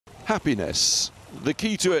Happiness. The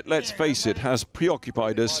key to it, let's face it, has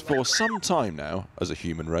preoccupied us for some time now as a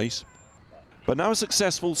human race. But now a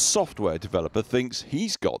successful software developer thinks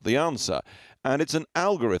he's got the answer, and it's an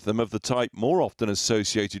algorithm of the type more often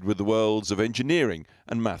associated with the worlds of engineering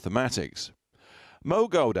and mathematics. Mo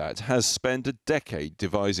Gaudat has spent a decade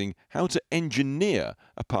devising how to engineer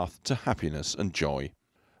a path to happiness and joy.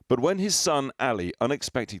 But when his son Ali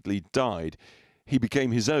unexpectedly died, he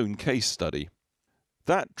became his own case study.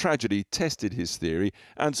 That tragedy tested his theory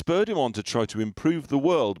and spurred him on to try to improve the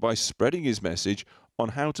world by spreading his message on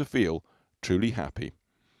how to feel truly happy.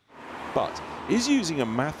 But is using a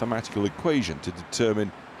mathematical equation to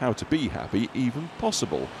determine how to be happy even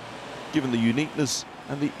possible, given the uniqueness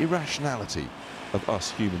and the irrationality of us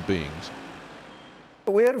human beings?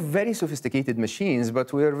 We're very sophisticated machines,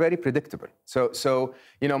 but we're very predictable. So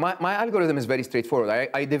you know, my algorithm is very straightforward.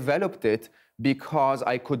 I developed it because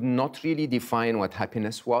I could not really define what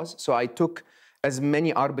happiness was. So I took as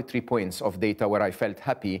many arbitrary points of data where I felt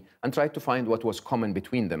happy and tried to find what was common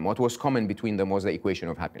between them. What was common between them was the equation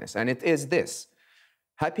of happiness. And it is this: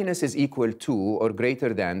 happiness is equal to or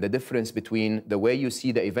greater than the difference between the way you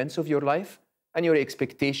see the events of your life and your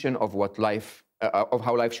expectation of what life, of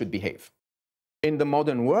how life should behave. In the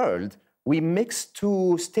modern world, we mix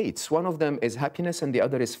two states. One of them is happiness and the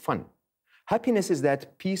other is fun. Happiness is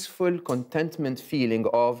that peaceful contentment feeling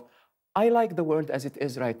of, I like the world as it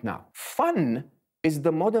is right now. Fun is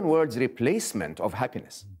the modern world's replacement of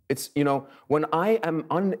happiness. It's, you know, when I am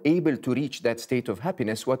unable to reach that state of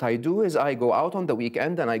happiness, what I do is I go out on the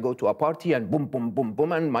weekend and I go to a party and boom, boom, boom,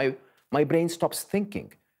 boom, and my brain stops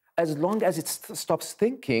thinking. As long as it stops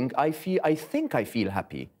thinking, I think I feel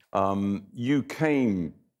happy. You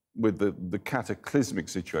came with the cataclysmic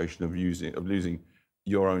situation of losing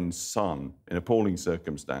your own son in appalling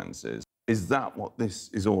circumstances. Is that what this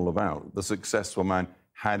is all about? The successful man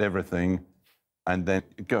had everything, and then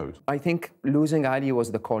it goes. I think losing Ali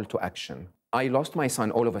was the call to action. I lost my son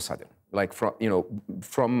all of a sudden, like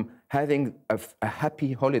from having a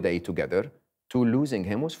happy holiday together to losing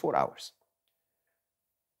him was 4 hours.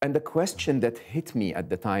 And the question that hit me at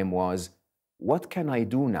the time was, what can I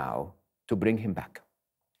do now to bring him back?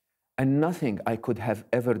 And nothing I could have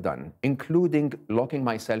ever done, including locking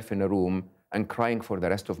myself in a room and crying for the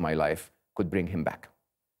rest of my life, could bring him back.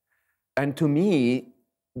 And to me,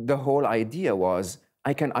 the whole idea was,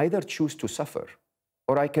 I can either choose to suffer,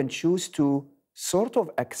 or I can choose to sort of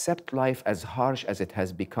accept life as harsh as it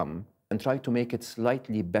has become and try to make it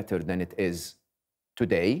slightly better than it is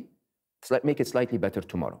today, make it slightly better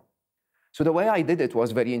tomorrow. So the way I did it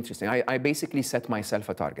was very interesting. I basically set myself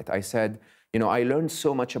a target. I said, you know, I learned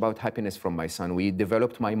so much about happiness from my son. We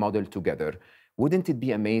developed my model together. Wouldn't it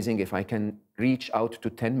be amazing if I can reach out to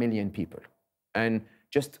 10 million people and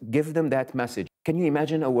just give them that message? Can you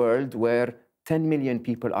imagine a world where 10 million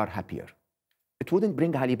people are happier? It wouldn't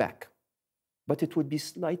bring Ali back, but it would be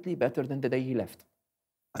slightly better than the day he left.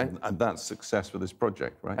 And that's success for this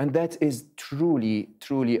project, right? And that is truly,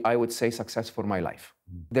 truly, I would say, success for my life.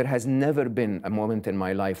 There has never been a moment in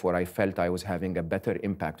my life where I felt I was having a better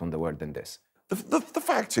impact on the world than this. The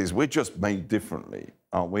fact is, we're just made differently,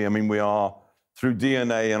 aren't we? I mean, we are, through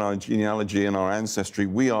DNA and our genealogy and our ancestry,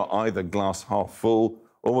 we are either glass half full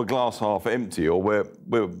or we're glass half empty, or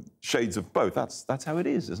we're shades of both. That's how it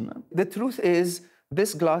is, isn't it? The truth is,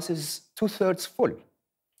 this glass is 2/3 full.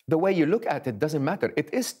 The way you look at it doesn't matter.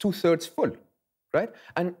 It is 2/3 full, right?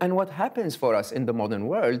 And what happens for us in the modern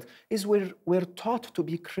world is we're taught to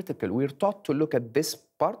be critical. We're taught to look at this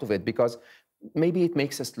part of it because maybe it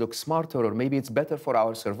makes us look smarter, or maybe it's better for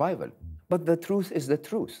our survival. But the truth is the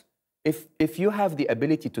truth. If you have the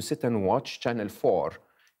ability to sit and watch Channel 4,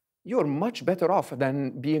 you're much better off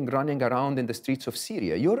than being running around in the streets of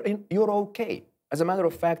Syria. You're okay. As a matter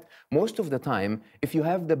of fact, most of the time, if you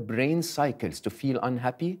have the brain cycles to feel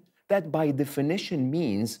unhappy, that by definition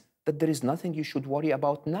means that there is nothing you should worry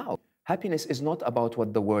about now. Happiness is not about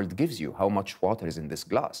what the world gives you, how much water is in this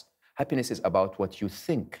glass. Happiness is about what you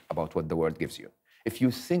think about what the world gives you. If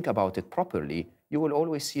you think about it properly, you will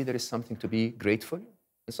always see there is something to be grateful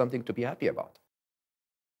and something to be happy about.